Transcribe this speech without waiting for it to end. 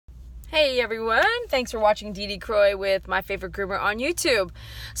Hey everyone, thanks for watching Dee Dee Croy with my favorite groomer on YouTube.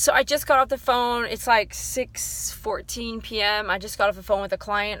 So I just got off the phone. It's like 6:14 p.m. I just got off the phone with a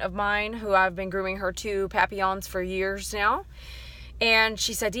client of mine who I've been grooming her two Papillons for years now. And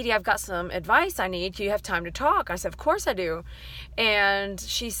she said, Dee Dee, I've got some advice I need. Do you have time to talk? I said, of course I do. And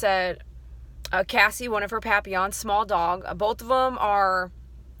she said, Cassie, one of her Papillons, small dog. Both of them are,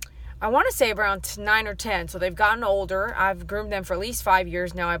 I want to say around 9 or 10, so they've gotten older. I've groomed them for at least 5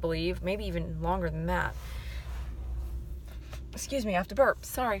 years now, I believe. Maybe even longer than that. Excuse me, I have to burp.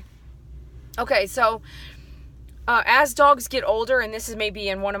 Sorry. Okay, so as dogs get older, and this is maybe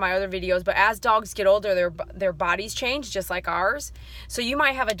in one of my other videos, but as dogs get older, their bodies change just like ours. So you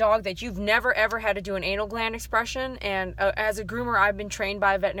might have a dog that you've never ever had to do an anal gland expression, and as a groomer, I've been trained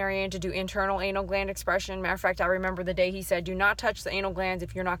by a veterinarian to do internal anal gland expression. Matter of fact, I remember the day he said, do not touch the anal glands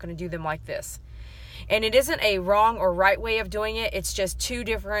if you're not going to do them like this. And it isn't a wrong or right way of doing it. It's just two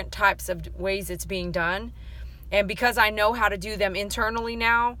different types of ways it's being done. And because I know how to do them internally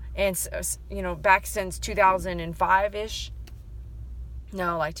now, and back since 2005-ish,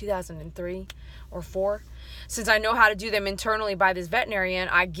 no, like 2003 or 4, since I know how to do them internally by this veterinarian,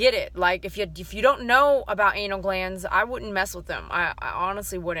 I get it. Like if you don't know about anal glands, I wouldn't mess with them. I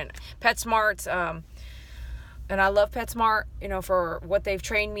honestly wouldn't. PetSmart, and I love PetSmart, for what they've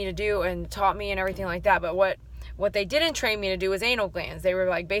trained me to do and taught me and everything like that. But what they didn't train me to do was anal glands. They were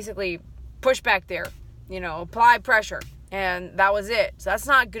like basically push back there. Apply pressure, and that was it. So that's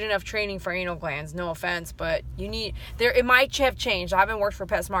not good enough training for anal glands, no offense, but it might have changed. I haven't worked for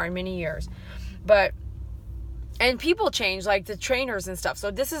PetSmart in many years, and people change, like the trainers and stuff.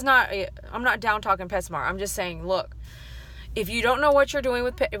 So this is I'm not down talking PetSmart. I'm just saying, look, if you don't know what you're doing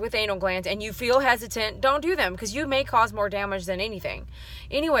with anal glands and you feel hesitant, don't do them, because you may cause more damage than anything.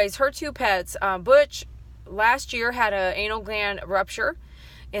 Anyways, her two pets, Butch last year had an anal gland rupture.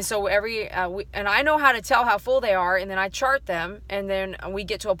 And so and I know how to tell how full they are, and then I chart them, and then we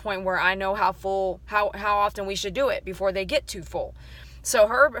get to a point where I know how often we should do it before they get too full. So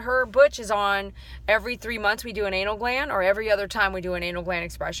her Butch is on every 3 months we do an anal gland, or every other time we do an anal gland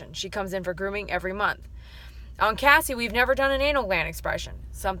expression. She comes in for grooming every month. On Cassie, we've never done an anal gland expression.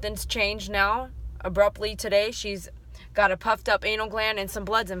 Something's changed now. Abruptly today, she's got a puffed up anal gland and some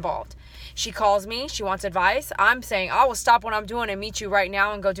blood's involved. She calls me. She wants advice. I'm saying, I will stop what I'm doing and meet you right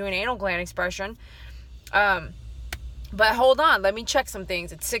now and go do an anal gland expression. But hold on. Let me check some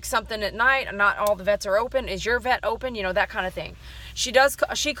things. It's 6-something at night. Not all the vets are open. Is your vet open? That kind of thing. She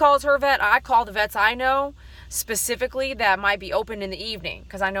calls her vet. I call the vets I know specifically that might be open in the evening,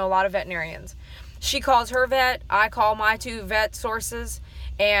 because I know a lot of veterinarians. She calls her vet. I call my two vet sources,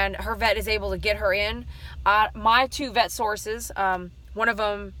 and her vet is able to get her in. My two vet sources, one of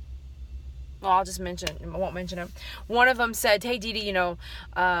them, well, I won't mention him. One of them said, hey, Dee Dee,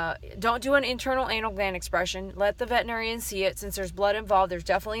 don't do an internal anal gland expression. Let the veterinarian see it. Since there's blood involved, there's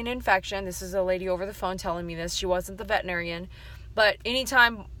definitely an infection. This is a lady over the phone telling me this. She wasn't the veterinarian. But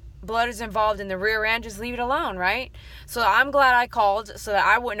anytime blood is involved in the rear end, just leave it alone, right? So I'm glad I called so that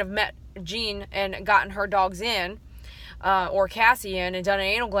I wouldn't have met Jean and gotten her dogs in. Or Cassie in and done an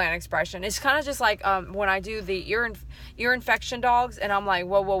anal gland expression. It's kind of just like when I do the ear infection dogs, and I'm like,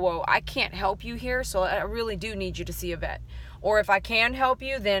 whoa, I can't help you here, so I really do need you to see a vet. Or if I can help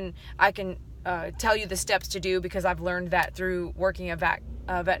you, then I can tell you the steps to do, because I've learned that through working at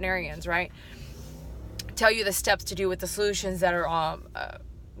veterinarians, right? Tell you the steps to do with the solutions that are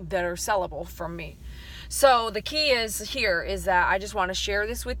sellable from me. So the key is that I just want to share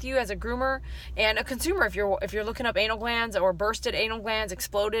this with you as a groomer and a consumer. If you're looking up anal glands or bursted anal glands,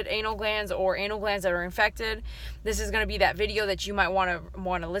 exploded anal glands, or anal glands that are infected, this is going to be that video that you might want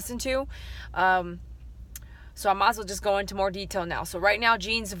to listen to. So I might as well just go into more detail now. So right now,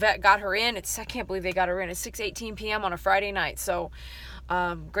 Jean's vet got her in. I can't believe they got her in. It's 6:18 p.m. on a Friday night. So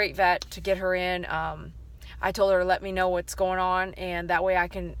great vet to get her in. I told her to let me know what's going on, and that way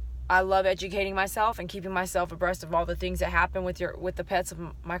I love educating myself and keeping myself abreast of all the things that happen with the pets of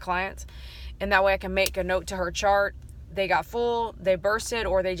my clients. And that way I can make a note to her chart. They got full, they bursted,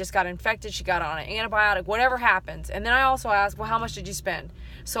 or they just got infected. She got on an antibiotic, whatever happens. And then I also ask, well, how much did you spend?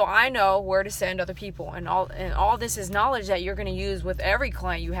 So I know where to send other people. And all this is knowledge that you're going to use with every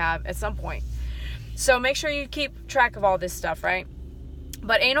client you have at some point. So make sure you keep track of all this stuff, right?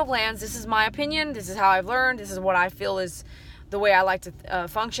 But anal glands, this is my opinion. This is how I've learned. This is what I feel is the way I like to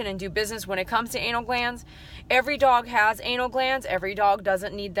function and do business when it comes to anal glands. Every dog has anal glands. Every dog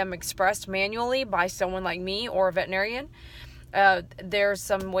doesn't need them expressed manually by someone like me or a veterinarian. There's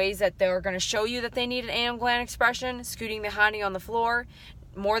some ways that they're going to show you that they need an anal gland expression. Scooting the honey on the floor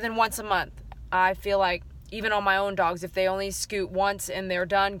more than once a month. I feel like even on my own dogs, if they only scoot once and they're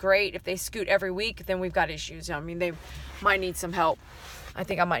done, great. If they scoot every week, then we've got issues. I mean, they might need some help. I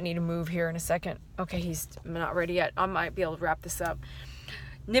think I might need to move here in a second. Okay, he's not ready yet. I might be able to wrap this up.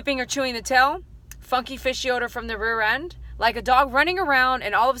 Nipping or chewing the tail, funky fishy odor from the rear end, like a dog running around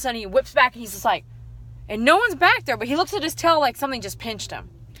and all of a sudden he whips back and he's just like, and no one's back there, but he looks at his tail like something just pinched him.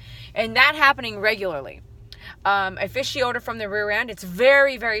 And that happening regularly. A fishy odor from the rear end, it's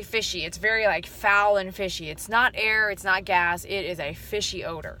very, very fishy. It's very like foul and fishy. It's not air, it's not gas, it is a fishy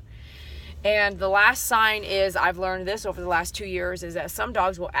odor. And the last sign is, I've learned this over the last 2 years, is that some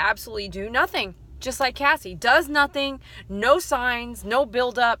dogs will absolutely do nothing. Just like Cassie, does nothing, no signs, no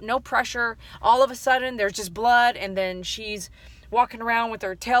buildup, no pressure. All of a sudden, there's just blood, and then she's walking around with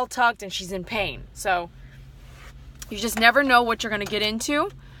her tail tucked, and she's in pain. So you just never know what you're going to get into.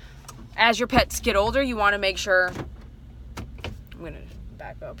 As your pets get older, you want to make sure, I'm going to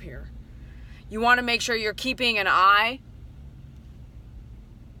back up here. You want to make sure you're keeping an eye.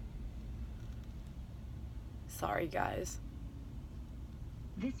 Sorry, guys.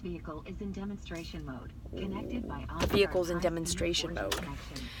 This vehicle is in demonstration mode. Connected by vehicle's in demonstration mode.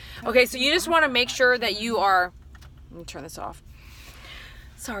 Okay, so you just want to make sure that you are, let me turn this off.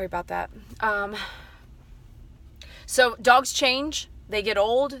 Sorry about that. So dogs change, they get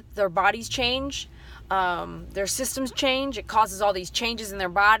old, their bodies change, their systems change. It causes all these changes in their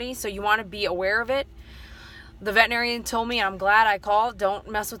body, so you want to be aware of it. The veterinarian told me, and I'm glad I called, don't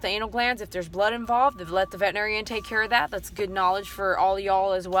mess with the anal glands. If there's blood involved, let the veterinarian take care of that. That's good knowledge for all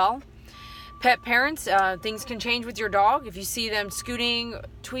y'all as well. Pet parents, things can change with your dog. If you see them scooting,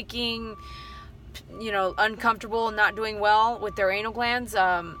 tweaking, uncomfortable, not doing well with their anal glands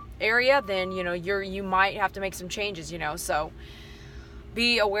area, then, you might have to make some changes, So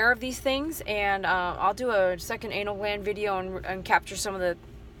be aware of these things, and I'll do a second anal gland video and capture some of the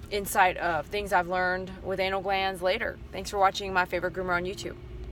insight of things I've learned with anal glands later. Thanks for watching My Favorite Groomer on YouTube.